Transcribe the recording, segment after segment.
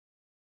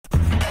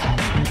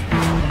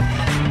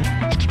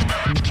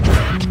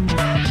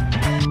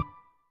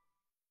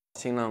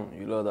新浪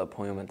娱乐的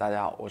朋友们，大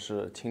家好，我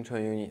是青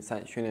春有你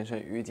赛训练生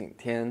余景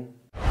天。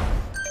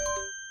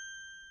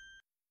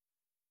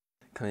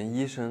可能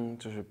医生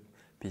就是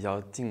比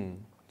较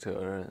尽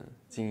责任、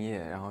敬业，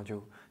然后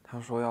他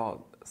说要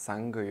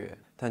3个月，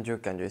但就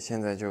感觉现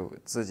在就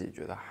自己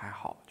觉得还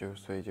好，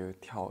所以就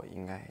跳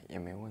应该也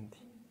没问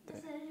题。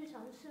对。现在日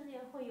常训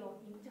练会有，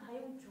就还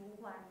用拄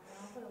拐，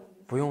然后会有影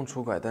响？不用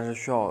拄拐，但是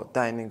需要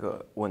带那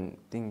个稳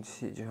定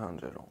器，就像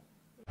这种。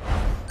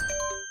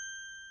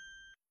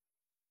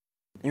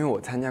因为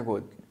我参加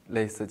过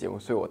类似节目，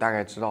所以我大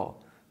概知道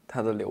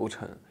它的流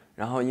程。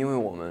然后，因为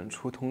我们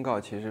出通告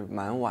其实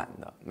蛮晚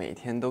的，每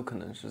天都可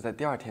能是在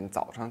第2天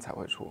早上才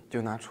会出。就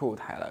拿初舞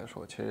台来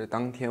说，其实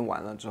当天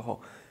完了之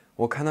后，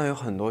我看到有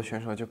很多选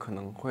手就可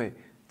能会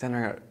在那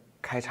儿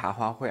开茶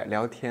话会、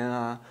聊天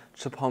啊、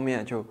吃泡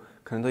面，就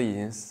可能都已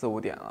经4、5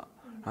点了。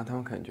然后他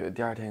们可能觉得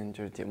第2天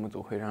就是节目组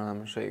会让他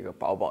们睡一个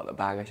饱饱的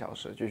8个小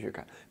时继续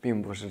看，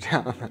并不是这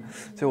样的，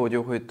所以我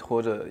就会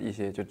拖着一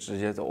些就直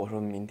接走。我说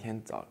明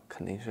天早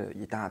肯定是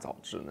一大早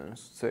只能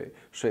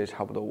睡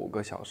差不多5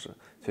个小时，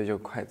所以就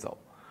快走。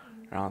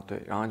然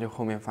后就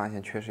后面发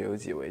现确实有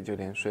几位就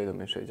连睡都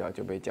没睡觉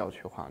就被叫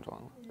去化妆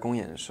了。公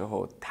演的时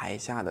候台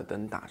下的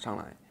灯打上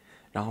来，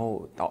然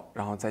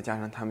后再加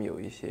上他们有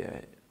一些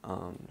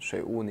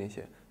水雾那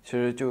些。其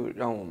实就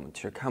让我们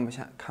其实看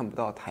不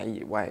到台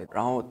以外，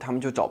然后他们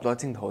就找不到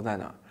镜头在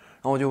哪儿，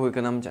然后我就会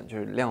跟他们讲，就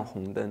是亮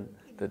红灯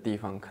的地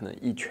方，可能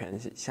一拳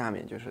下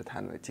面就是他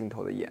的镜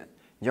头的眼，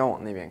你就要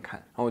往那边看。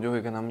然后我就会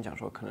跟他们讲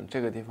说，可能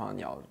这个地方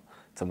你要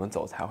怎么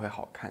走才会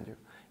好看，就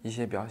一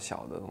些比较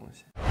小的东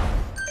西。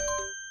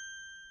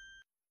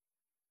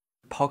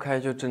抛开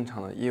就正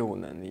常的业务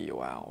能力以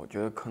外啊，我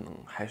觉得可能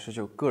还是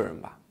就个人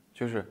吧，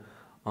就是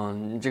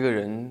你这个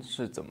人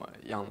是怎么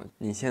样的，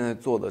你现在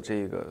做的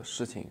这个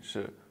事情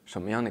是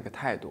什么样的一个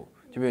态度？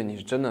就比如你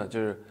是真的就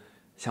是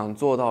想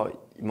做到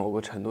某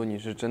个程度，你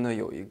是真的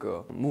有一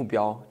个目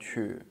标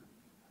去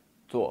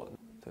做，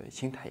对，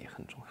心态也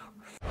很重要。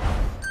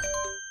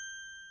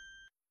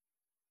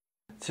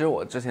其实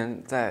我之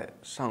前在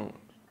上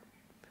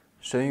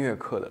声乐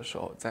课的时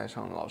候，在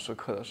上老师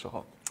课的时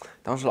候，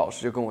当时老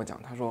师就跟我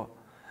讲，他说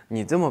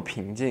你这么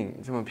平静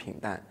这么平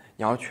淡，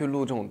你要去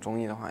录这种综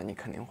艺的话，你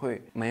肯定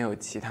会没有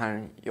其他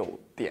人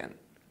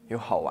有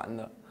好玩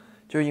的，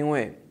就因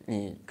为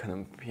你可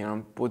能平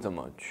常不怎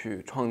么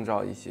去创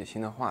造一些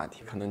新的话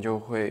题，可能就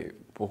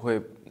不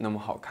会那么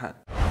好看。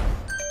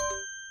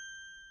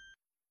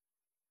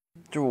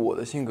就我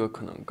的性格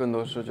可能更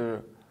多是就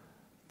是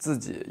自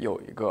己有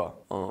一个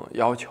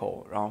要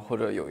求，然后或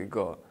者有一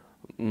个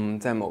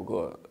在某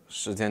个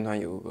时间段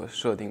有一个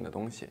设定的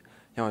东西，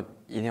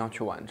一定要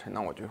去完成，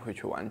那我就会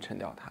去完成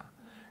掉它。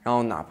然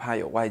后哪怕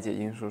有外界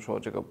因素说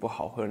这个不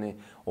好或者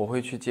我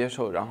会去接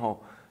受，然后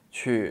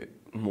去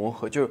磨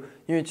合。就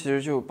因为其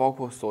实就包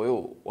括所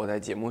有我在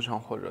节目上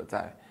或者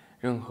在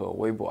任何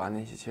微博啊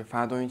那些其实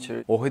发的东西，其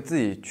实我会自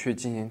己去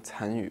进行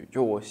参与。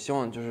就我希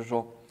望就是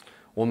说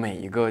我每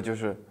一个就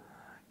是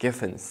给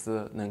粉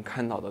丝能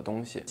看到的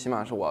东西，起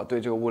码是我要对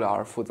这个物料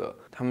而负责。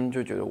他们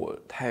就觉得我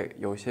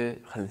有些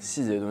很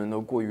细节的东西都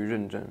过于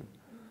认真，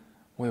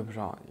我也不知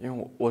道，因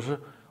为我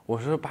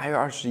是8月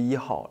21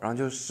号，然后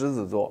就是狮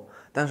子座，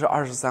但是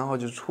23号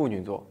就是处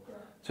女座，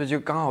所以就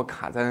刚好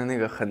卡在那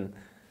个很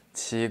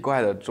奇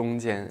怪的中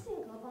间。性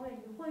格方面，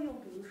你会用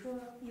比如说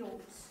有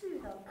趣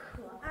的、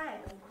可爱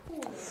的、酷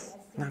的来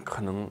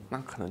形容？那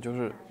可能就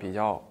是比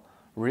较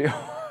real。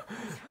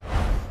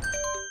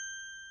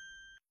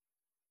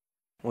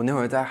我那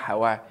会儿在海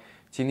外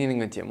经历那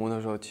个节目的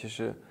时候，其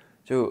实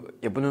就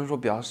也不能说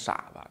比较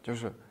傻吧，就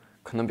是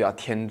可能比较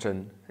天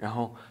真。然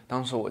后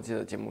当时我记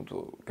得节目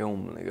组给我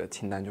们那个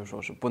清单就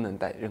说是不能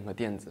带任何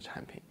电子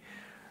产品，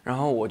然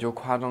后我就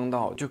夸张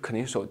到就肯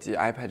定手机、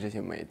iPad 这些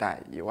没带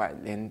以外，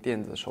连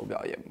电子手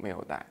表也没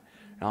有带，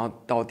然后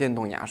到电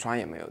动牙刷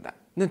也没有带。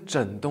那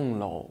整栋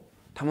楼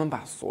他们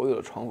把所有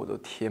的窗户都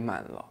贴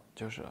满了，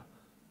就是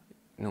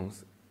那种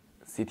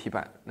CT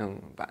板那种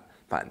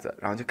板子，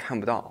然后就看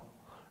不到。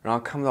然后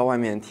看不到外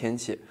面的天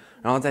气，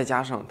然后再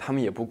加上他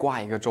们也不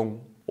挂一个钟，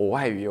我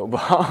外语又不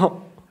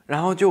好，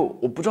然后就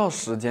我不知道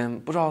时间，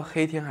不知道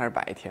黑天还是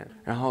白天，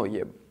然后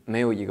也没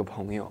有一个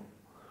朋友，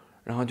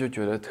然后就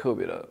觉得特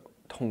别的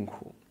痛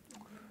苦，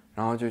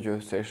然后就觉得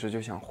随时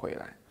就想回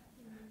来，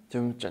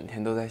就整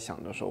天都在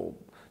想着说，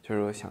就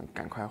是想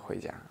赶快回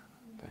家，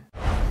对，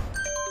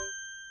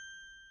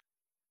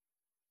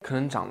可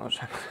能长得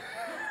帅。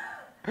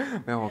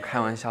没有，我开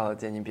玩笑的，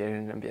姐你别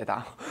认真，别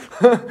打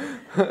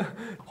我。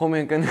后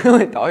面跟那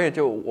位导演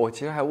我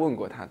其实还问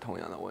过他同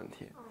样的问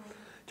题，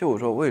就我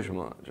说为什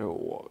么就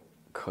我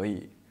可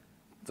以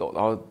走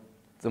到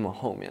这么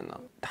后面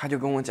呢？他就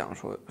跟我讲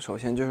说，首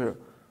先就是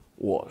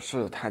我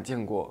是他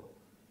见过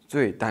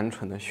最单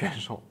纯的选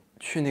手，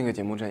去那个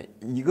节目站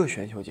一个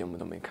选秀节目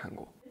都没看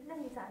过。那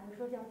你咋就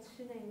说要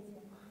去那个节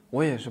目？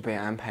我也是被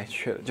安排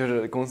去的，就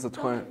是公司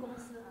突然，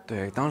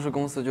对，当时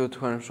公司就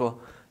突然说。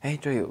哎，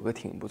这有个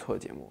挺不错的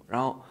节目，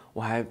然后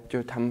就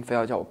是他们非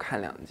要叫我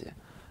看2集，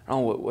然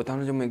后我当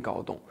时就没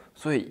搞懂，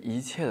所以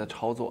一切的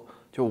操作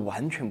就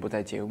完全不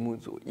在节目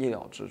组意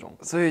料之中，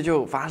所以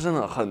就发生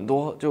了很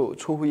多就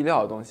出乎意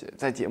料的东西，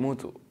在节目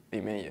组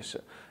里面也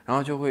是，然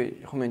后就会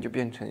后面就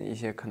变成一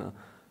些可能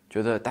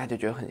觉得大家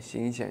觉得很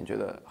新鲜、觉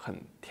得很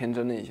天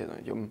真的一些东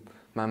西，就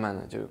慢慢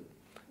的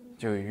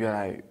就越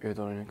来越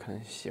多人可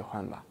能喜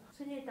欢吧。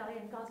所以那导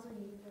演告诉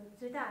你的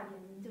最大原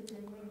因，就觉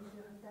得因为你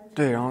是很单纯。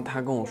对，然后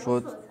他跟我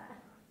说，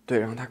对，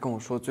然后他跟我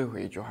说最后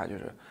一句话就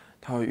是，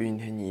他说余景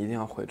天你一定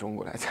要回中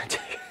国来参加。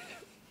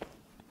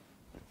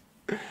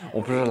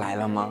我不是来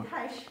了吗？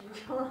太实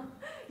诚了。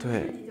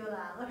对，于是你就来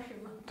了是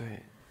吗？对，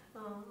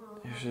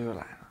于是就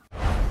来了。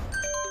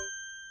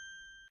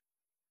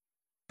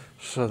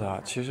是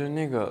的，其实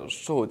那个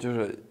瘦就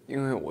是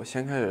因为我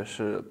先开始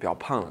是比较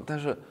胖的，但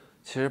是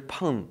其实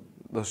胖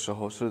的时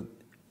候是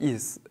意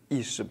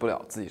识不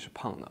了自己是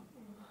胖的，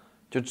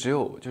就只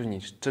有就是你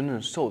真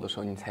正瘦的时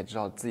候，你才知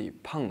道自己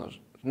胖的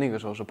那个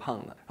时候是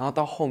胖的。然后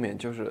到后面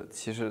就是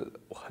其实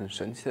很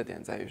神奇的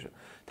点在于是，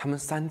他们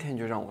3天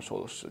就让我瘦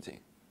了10斤。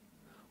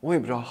我也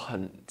不知道，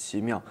很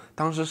奇妙。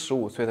当时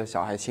15岁的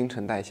小孩新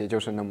陈代谢就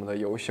是那么的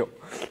优秀，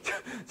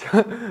就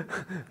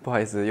不好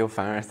意思又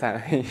凡尔赛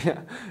了一下，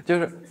就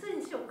是。所以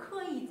你是有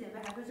刻意减肥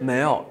还是？没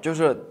有，就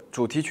是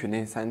主题曲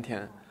那3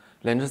天，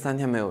连着3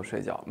天没有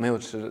睡觉，没有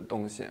吃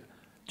东西，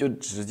就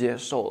直接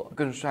瘦了。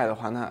更帅的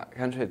话，那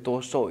干脆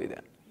多瘦一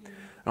点。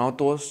然后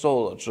多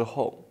瘦了之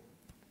后，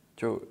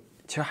就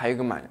其实还有一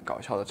个蛮搞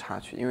笑的插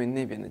曲，因为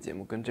那边的节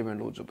目跟这边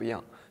录制不一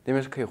样，那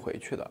边是可以回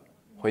去的。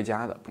回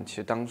家的，其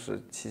实当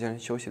时期间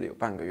休息了有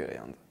半个月的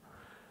样子，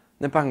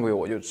那半个月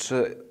我就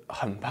吃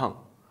很胖，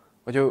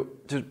我就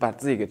把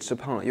自己给吃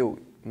胖了，又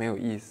没有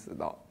意识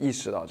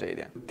到这一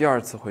点。第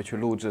2次回去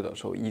录制的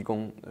时候，义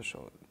工的时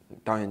候，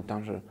导演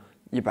当时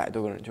100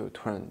多个人就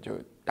突然就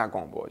大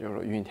广播，就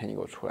说余景天你给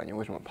我出来，你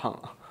为什么胖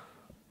了？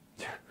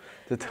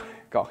就特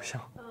别搞笑。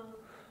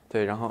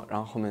对，然后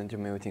后面就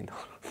没有镜头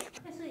了。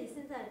那所以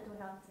现在多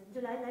少斤？就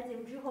来节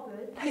目之后，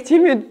比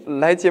如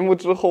来节目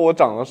之后，我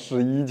长了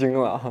11斤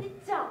了。你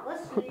长了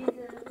11斤，你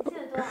现在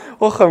多少？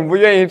我很不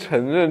愿意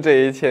承认这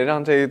一切，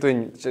让这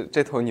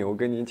头牛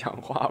跟你讲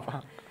话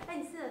吧。哎，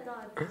你现在多少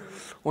斤？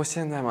我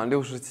现在嘛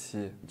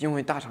67，因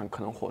为大厂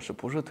可能伙食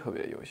不是特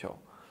别优秀，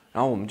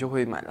然后我们就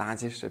会买垃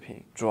圾食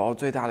品。主要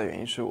最大的原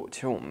因是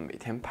其实我们每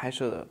天拍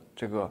摄的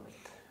这个，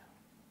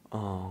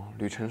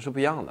旅程是不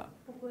一样的。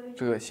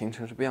这个行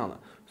程是不一样的，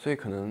所以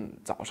可能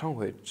早上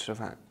会吃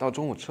饭，到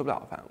中午吃不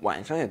了饭，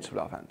晚上也吃不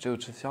了饭，只有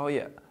吃宵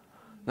夜，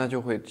那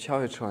就会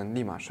宵夜吃完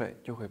立马睡，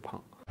就会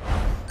胖。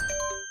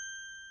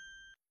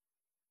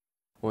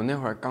我那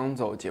会儿刚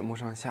走节目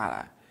上下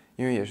来，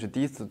因为也是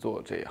第一次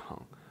做这一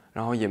行，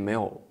然后也没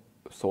有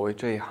所谓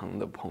这一行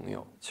的朋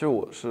友。其实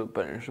我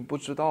本人是不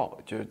知道，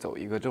就是走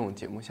一个这种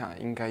节目下来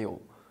应该有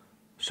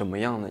什么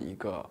样的一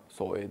个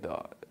所谓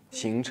的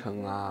行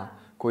程啊。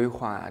规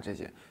划啊这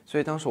些，所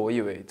以当时我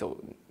以为走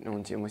那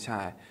种节目下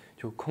来，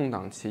就空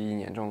档期1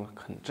年这种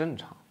很正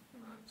常，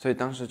所以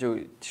当时就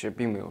其实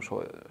并没有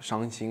说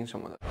伤心什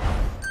么的。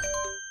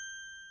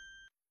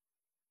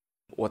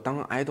我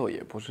当 idol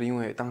也不是因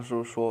为当时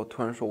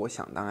突然说我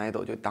想当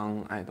idol 就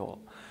当 idol，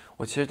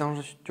 我其实当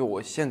时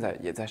我现在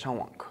也在上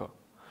网课，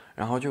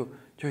然后就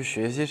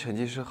学习成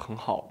绩是很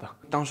好的。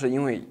当时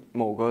因为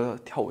某个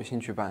跳舞兴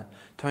趣班，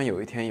突然有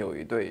一天有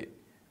一对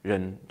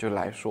人就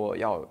来说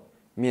要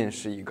面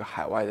试一个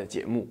海外的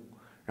节目，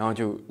然后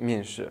就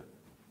面试，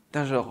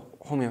但是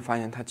后面发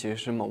现他其实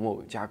是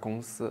某家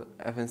公司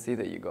FNC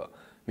的一个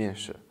面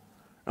试，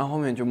然后后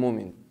面就莫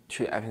名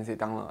去 FNC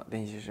当了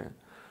练习生，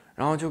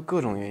然后就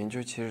各种原因，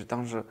就其实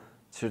当时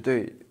其实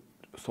对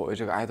所谓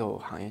这个 idol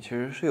行业其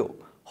实是有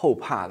后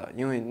怕的，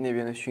因为那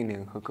边的训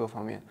练和各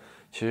方面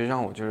其实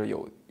让我就是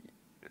有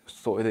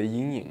所谓的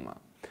阴影嘛，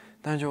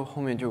但就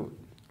后面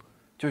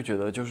就觉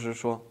得就是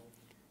说。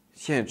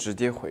现在直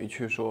接回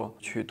去说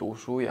去读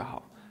书也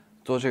好，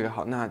做这个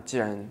好，那既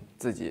然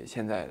自己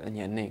现在的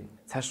年龄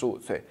才15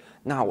岁，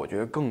那我觉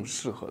得更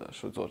适合的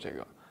是做这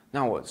个。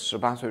那我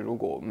18岁如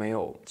果没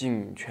有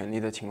尽全力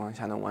的情况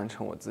下能完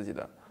成我自己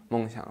的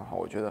梦想的话，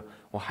我觉得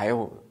我还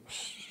有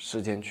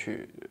时间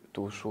去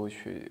读书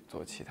去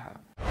做其他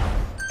的。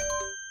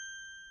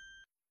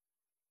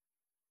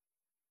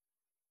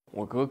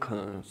我哥可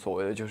能所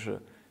谓的就是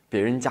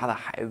别人家的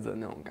孩子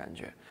那种感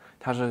觉，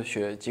他是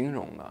学金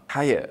融的，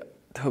他也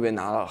特别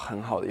拿了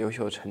很好的优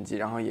秀成绩，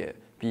然后也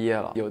毕业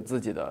了，有自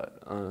己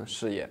的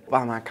事业。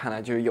爸妈看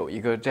来就是有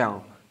一个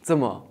这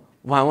么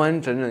完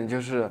完整整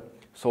就是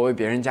所谓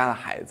别人家的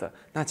孩子，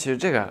那其实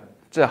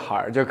这孩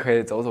儿就可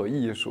以走走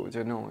艺术，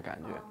就那种感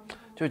觉，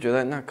就觉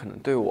得那可能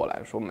对我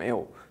来说没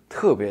有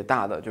特别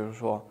大的，就是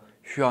说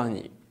需要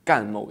你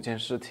干某件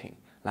事情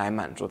来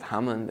满足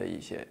他们的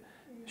一些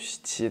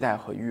期待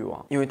和欲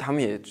望，因为他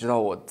们也知道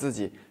我自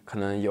己可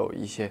能有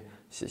一些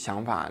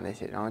想法那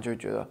些，然后就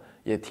觉得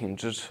也挺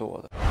支持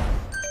我的。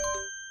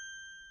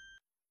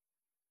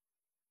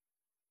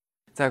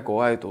在国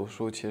外读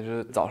书，其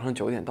实早上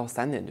9点到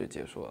3点就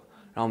结束了，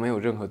然后没有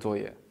任何作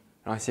业，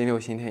然后星期六、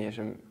星期天也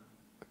是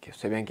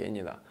随便给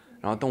你的，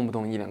然后动不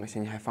动1、2个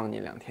星期还放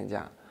你2天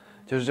假，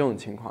就是这种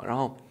情况。然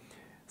后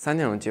3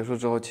点钟结束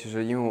之后，其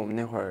实因为我们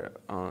那会儿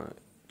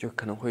就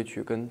可能会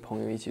去跟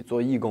朋友一起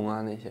做义工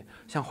啊那些。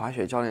像滑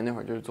雪教练那会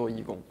儿就是做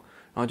义工，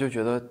然后就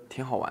觉得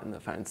挺好玩的，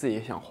反正自己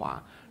也想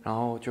滑，然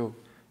后就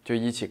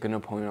一起跟着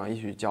朋友，然后一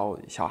起教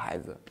小孩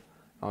子，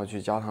然后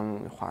去教他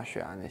们滑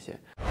雪啊那些。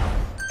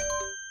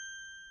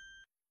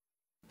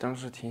当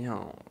时挺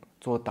想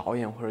做导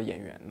演或者演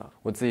员的，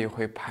我自己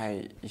会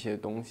拍一些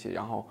东西，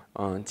然后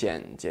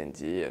剪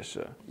辑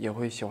也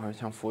会喜欢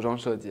像服装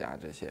设计啊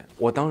这些。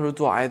我当时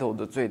做 idol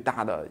的最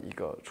大的一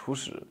个初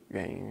始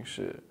原因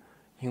是，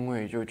因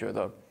为就觉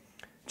得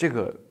这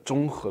个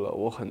综合了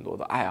我很多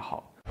的爱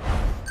好。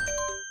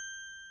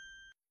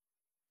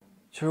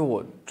其实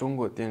我中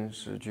国电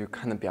视剧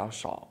看的比较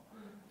少，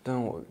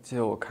但我记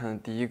得我看的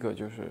第一个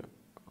就是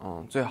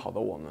最好的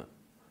我们，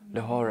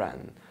刘昊然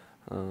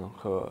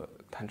和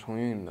谭冲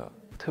运的，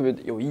特别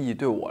有意义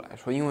对我来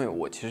说，因为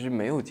我其实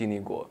没有经历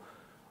过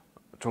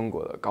中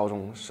国的高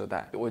中时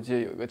代。我记得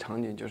有一个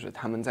场景，就是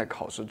他们在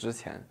考试之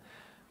前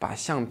把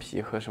橡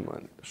皮和什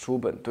么书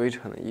本堆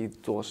成了一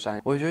座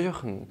山，我觉得就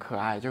很可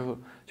爱。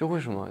就为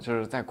什么就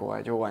是在国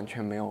外就完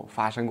全没有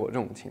发生过这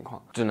种情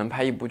况？只能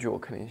拍一部剧，我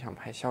肯定想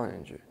拍校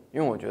园剧，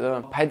因为我觉得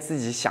拍自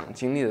己想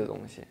经历的东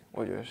西，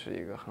我觉得是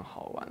一个很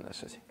好玩的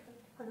事情。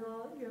很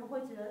多人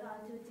会觉得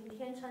就景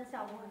天穿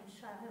校服很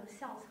帅，还有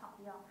校草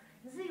一样。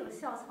你自己有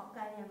校草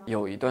概念吗？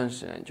有一段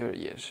时间就是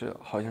也是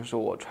好像是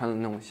我穿的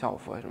那种校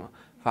服什么，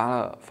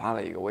发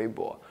了一个微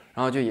博，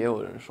然后就也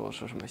有人说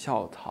是什么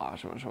校草啊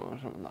什么什么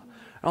什么的，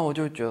然后我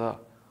就觉得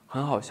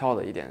很好笑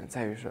的一点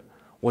在于是，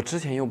我之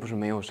前又不是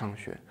没有上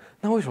学，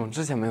那为什么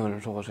之前没有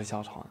人说我是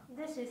校草呢？你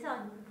在学校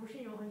你不是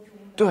一种很主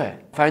动的。对，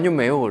反正就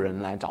没有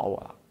人来找我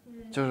了，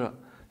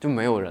就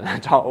没有人来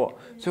找我，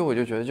所以我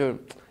就觉得就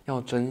要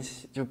珍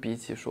惜，就比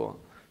起说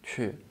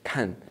去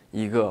看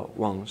一个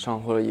网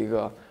上或者一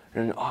个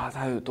人啊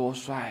他有多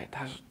帅，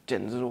他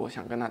简直是我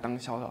想跟他当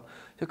校草，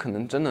就可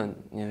能真的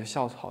你的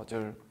校草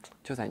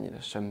就在你的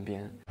身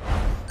边。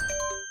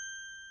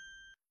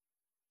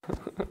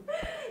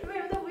你为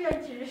什么都不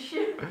愿直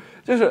视？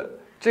就是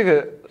这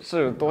个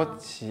是有多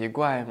奇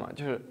怪嘛，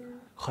就是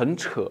很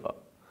扯，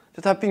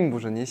就它并不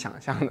是你想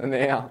象的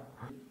那样，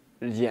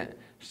演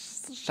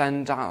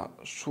山楂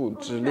树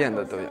之恋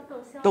的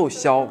窦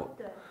骁，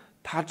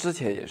他之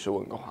前也是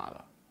温哥华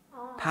的，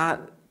他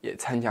也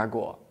参加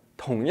过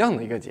同样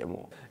的一个节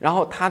目，然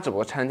后他只不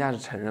过参加是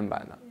成人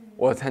版的，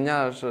我参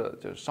加的是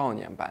就是少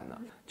年版的。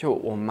就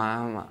我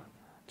妈妈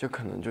就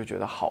可能就觉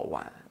得好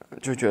玩，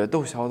就觉得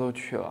窦骁都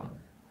去了，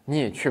你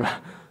也去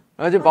吧，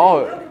然后就把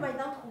我把你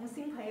当童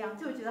星培养，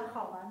就觉得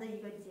好玩的一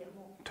个节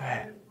目。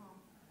对，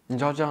你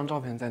知道这张照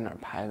片在哪儿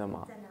拍的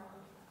吗？在哪里？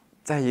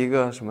在一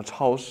个什么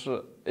超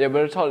市，也不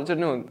是超市，就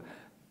那种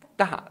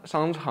大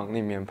商场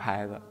里面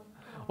拍的，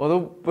我都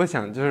不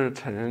想就是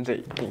承认这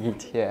一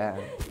天。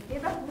别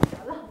当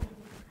小浪，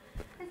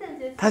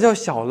他叫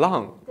小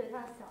浪。对，他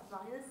是小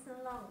浪，因为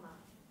新浪嘛。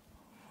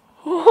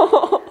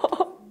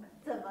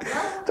怎么了？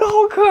这好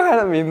可爱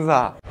的名字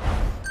啊！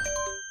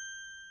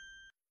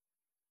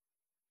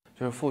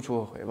就是付出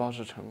和回报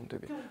是成对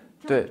比，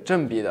对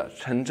正比的，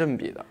成正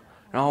比的。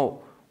然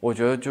后我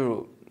觉得就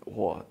是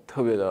我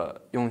特别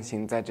的用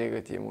心在这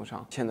个节目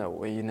上，现在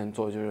唯一能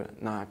做就是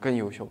那更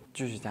优秀，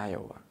继续加油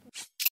吧。